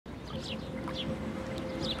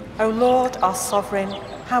O Lord, our sovereign,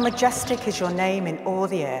 how majestic is your name in all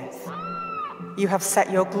the earth. You have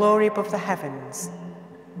set your glory above the heavens.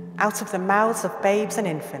 Out of the mouths of babes and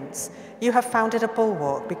infants, you have founded a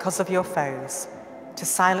bulwark because of your foes, to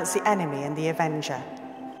silence the enemy and the avenger.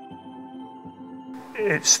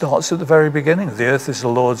 It starts at the very beginning. The earth is the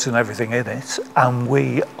Lord's and everything in it, and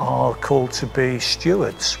we are called to be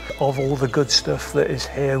stewards of all the good stuff that is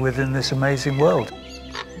here within this amazing world.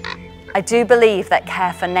 I do believe that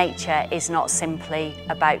care for nature is not simply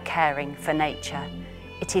about caring for nature.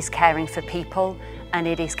 It is caring for people, and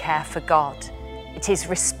it is care for God. It is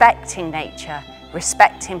respecting nature,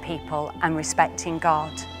 respecting people, and respecting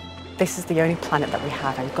God. This is the only planet that we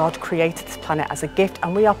have, and God created this planet as a gift,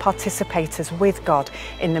 and we are participators with God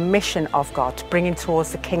in the mission of God, bringing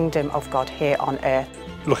towards the kingdom of God here on earth.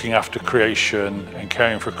 Looking after creation and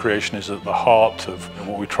caring for creation is at the heart of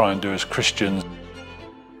what we try and do as Christians.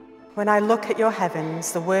 When I look at your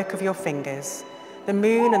heavens, the work of your fingers, the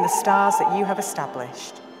moon and the stars that you have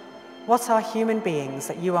established, what are human beings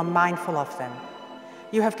that you are mindful of them?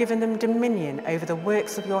 You have given them dominion over the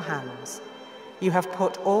works of your hands. You have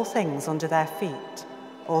put all things under their feet,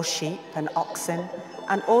 all sheep and oxen,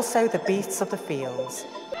 and also the beasts of the fields,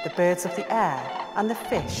 the birds of the air, and the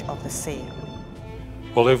fish of the sea.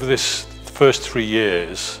 Well, over this first 3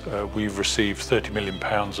 years, we've received £30 million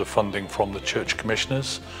of funding from the Church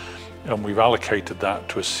Commissioners, and we've allocated that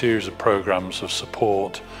to a series of programmes of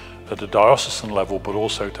support at a diocesan level, but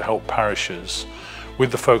also to help parishes, with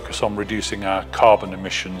the focus on reducing our carbon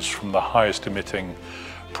emissions from the highest emitting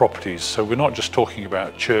properties. So we're not just talking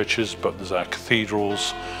about churches, but there's our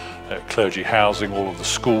cathedrals, clergy housing, all of the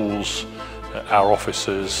schools, our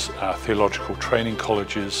offices, our theological training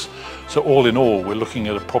colleges. So all in all, we're looking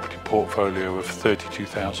at a property portfolio of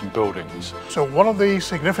 32,000 buildings. So one of the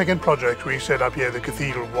significant projects we set up here at the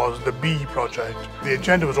cathedral was the bee project. The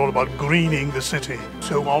agenda was all about greening the city.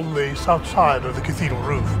 So on the south side of the cathedral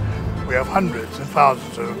roof, we have hundreds and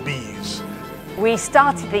thousands of bees. We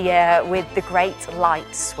started the year with the Great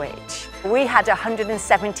Light Switch. We had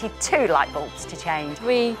 172 light bulbs to change.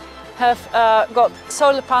 We have got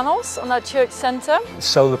solar panels on our church centre.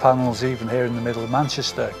 Solar panels, even here in the middle of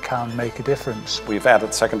Manchester, can make a difference. We've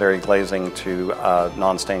added secondary glazing to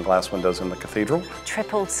non-stained glass windows in the cathedral.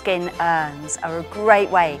 Triple skin urns are a great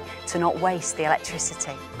way to not waste the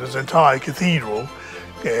electricity. This entire cathedral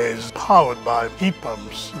is powered by heat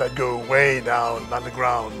pumps that go way down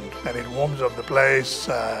underground, and it warms up the place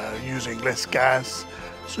using less gas,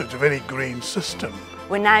 so it's a very green system.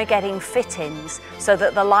 We're now getting fittings so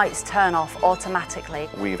that the lights turn off automatically.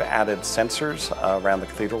 We've added sensors around the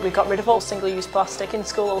cathedral. We got rid of all single-use plastic in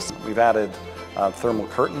schools. We've added thermal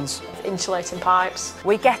curtains. Insulating pipes.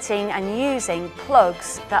 We're getting and using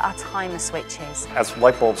plugs that are timer switches. As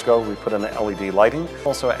light bulbs go, we put in LED lighting.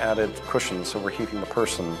 Also added cushions, so we're heating the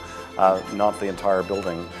person, not the entire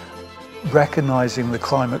building. Recognising the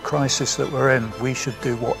climate crisis that we're in, we should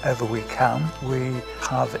do whatever we can. We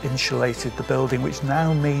have insulated the building, which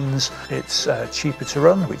now means it's cheaper to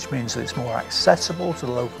run, which means that it's more accessible to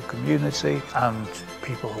the local community and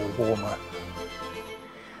people are warmer.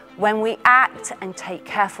 When we act and take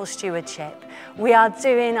careful stewardship, we are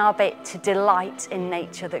doing our bit to delight in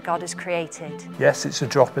nature that God has created. Yes, it's a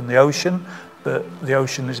drop in the ocean, but the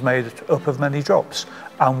ocean is made up of many drops,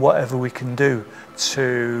 and whatever we can do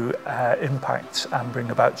to impact and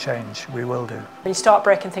bring about change, we will do. When you start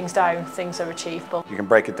breaking things down, things are achievable. You can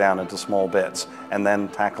break it down into small bits and then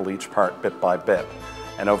tackle each part bit by bit.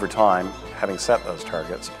 And over time, having set those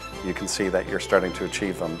targets, you can see that you're starting to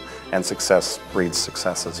achieve them, and success breeds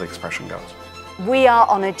success, as the expression goes. We are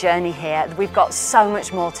on a journey here. We've got so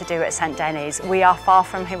much more to do at St Denys. We are far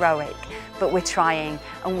from heroic, but we're trying,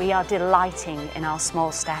 and we are delighting in our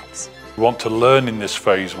small steps. We want to learn in this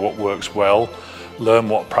phase what works well, learn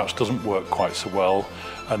what perhaps doesn't work quite so well,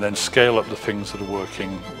 and then scale up the things that are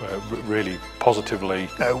working really positively.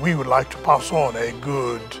 We would like to pass on a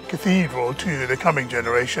good cathedral to the coming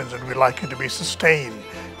generations, and we'd like it to be sustained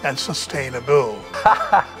and sustainable.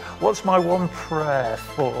 What's my one prayer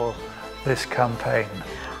for this campaign?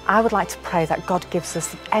 I would like to pray that God gives us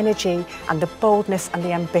the energy and the boldness and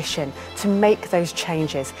the ambition to make those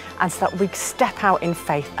changes, and so that we step out in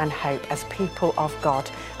faith and hope as people of God,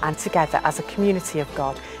 and together as a community of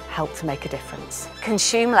God help to make a difference.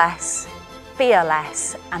 Consume less, fear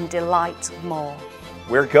less, and delight more.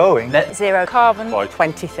 We're going net zero carbon by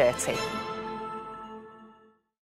 2030.